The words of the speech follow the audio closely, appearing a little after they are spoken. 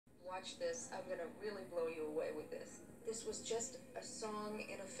watch this, I'm gonna really blow you away with this. This was just a song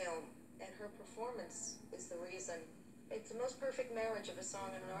in a film, and her performance is the reason. It's the most perfect marriage of a song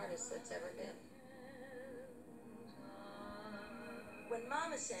and an artist that's ever been. When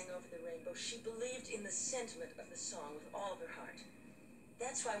Mama sang Over the Rainbow, she believed in the sentiment of the song with all of her heart.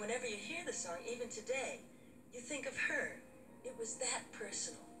 That's why whenever you hear the song, even today, you think of her. It was that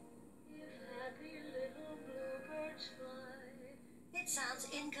personal. Happy little bluebirds fly. It sounds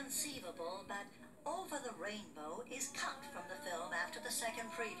inconceivable, but Over the Rainbow is cut from the film after the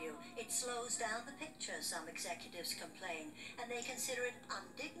second preview. It slows down the picture, some executives complain, and they consider it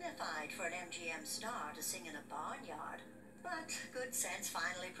undignified for an MGM star to sing in a barnyard. But good sense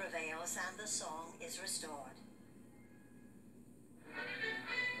finally prevails, and the song is restored.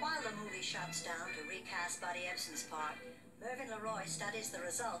 While the movie shuts down to recast Buddy Ebsen's part, Mervyn LeRoy studies the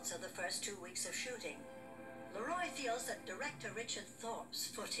results of the first 2 weeks of shooting. LeRoy feels that director Richard Thorpe's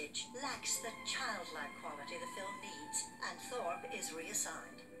footage lacks the childlike quality the film needs, and Thorpe is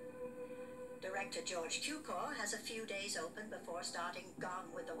reassigned. Director George Cukor has a few days open before starting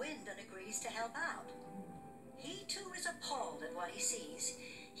Gone with the Wind and agrees to help out. He too is appalled at what he sees.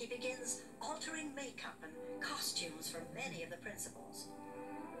 He begins altering makeup and costumes for many of the principals.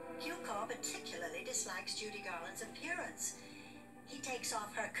 Cukor particularly dislikes Judy Garland's appearance. He takes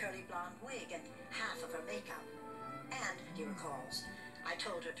off her curly blonde wig and half of her makeup. And, he recalls, I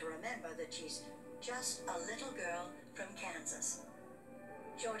told her to remember that she's just a little girl from Kansas.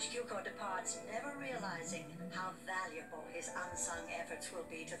 George Cukor departs, never realizing how valuable his unsung efforts will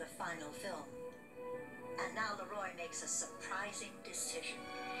be to the final film. And now LeRoy makes a surprising decision.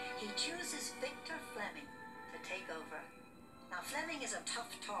 He chooses Victor Fleming to take over. Now, Fleming is a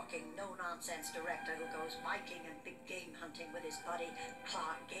tough-talking, no-nonsense director who goes biking and big game hunting with his buddy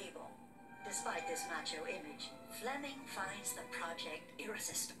Clark Gable. Despite this macho image, Fleming finds the project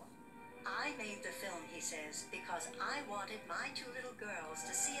irresistible. I made the film, he says, because I wanted my two little girls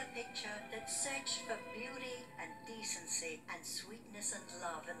to see a picture that searched for beauty and decency and sweetness and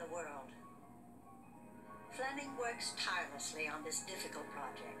love in the world. Fleming works tirelessly on this difficult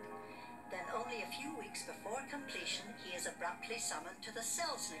project. Then only a few weeks before completion, he is abruptly summoned to the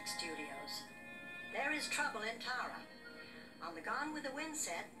Selznick studios. There is trouble in Tara. On the Gone with the Wind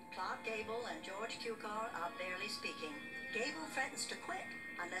set, Clark Gable and George Cukor are barely speaking. Gable threatens to quit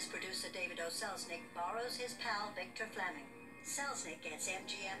unless producer David O. Selznick borrows his pal Victor Fleming. Selznick gets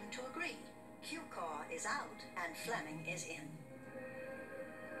MGM to agree. Cukor is out and Fleming is in.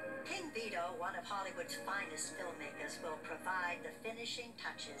 King Vidor, one of Hollywood's finest filmmakers, will provide the finishing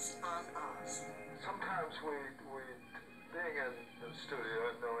touches on Oz. Sometimes being in the studio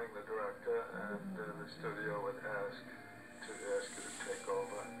and knowing the director, and the studio would ask you to take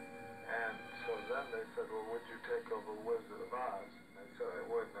over. And so then they said, well, would you take over Wizard of Oz? And I said I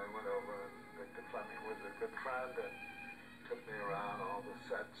would, and I went over, and Victor Fleming was a good friend, and took me around all the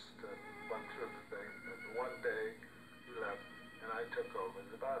sets and went through the thing. And one day he left, and I took over. It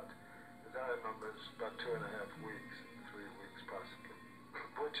was about, as I remember, it's about 2.5 weeks, 3 weeks possibly,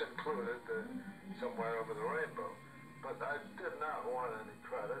 which included Somewhere Over the Rainbow. But I did not want any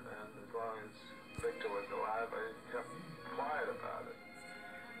credit, and as long as Victor was alive, I kept quiet about it.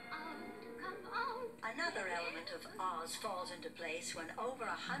 Another element of Oz falls into place when over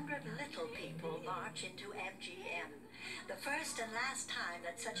 100 little people march into MGM. The first and last time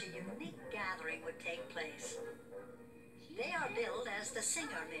that such a unique gathering would take place. They are billed as the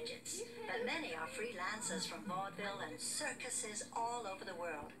Singer Midgets, but many are freelancers from vaudeville and circuses all over the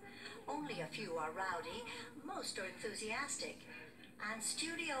world. Only a few are rowdy, most are enthusiastic, and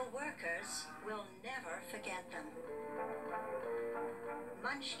studio workers will never forget them.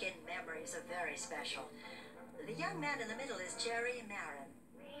 Munchkin memories are very special. The young man in the middle is Jerry Maren.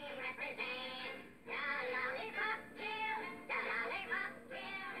 We represent the Lollipop Guild, the Lollipop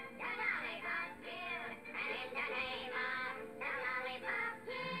Guild, the Lollipop Guild, and in the name of the Lollipop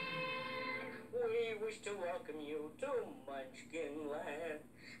Guild, we wish to welcome you to Munchkin land.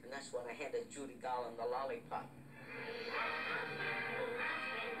 And that's when I handed Judy Garland the lollipop.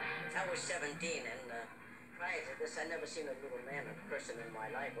 I was 17, and prior to this, I'd never seen a little man in person in my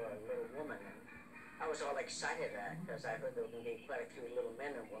life, or a little woman. And I was all excited because I heard there were going to be quite a few little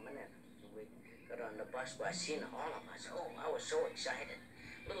men and women. And we got on the bus, but I seen all of us. Oh, I was so excited.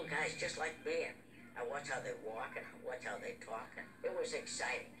 Little guys just like me. And I watch how they walk, and I watch how they talk. And it was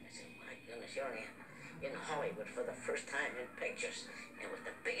exciting. I said, my goodness, you're in Hollywood for the first time in pictures, and with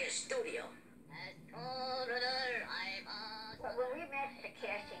the biggest studio. as coroner I must. Well, when we met the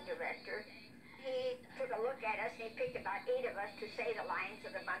casting director, he took a look at us and he picked about 8 of us to say the lines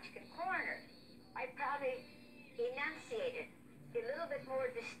of the Munchkin coroner. I proudly enunciated a little bit more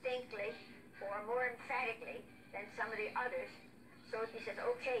distinctly or more emphatically than some of the others. So he says,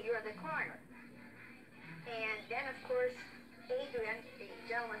 okay, you're the coroner. And then, of course, Adrian, the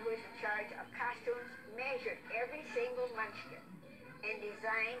gentleman who is in charge of costumes, measured every single Munchkin and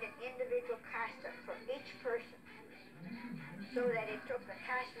designed an individual costume for each person, so that it took the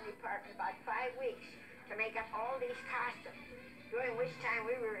costume department about 5 weeks to make up all these costumes, during which time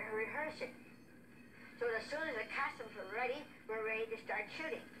we were rehearsing. So as soon as the costumes were ready, we were ready to start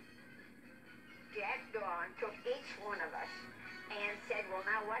shooting. Jack Dawn took each one of us and said, well,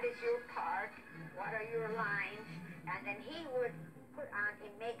 now what is your part? What are your lines? And then he would put on a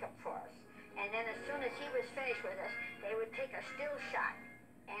makeup for us. And then as soon as he was finished with us, they would take a still shot,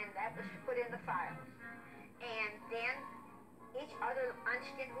 and that was put in the file. And then each other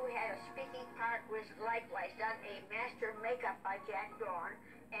Munchkin who had a speaking part was likewise done a master makeup by Jack Dawn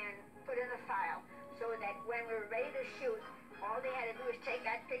and put in the file, so that when we were ready to shoot, all they had to do was take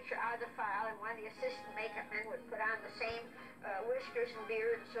that picture out of the file, and one of the assistant makeup men would put on the same whiskers and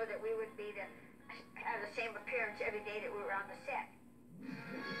beard, so that we would have the same appearance every day that we were on the set.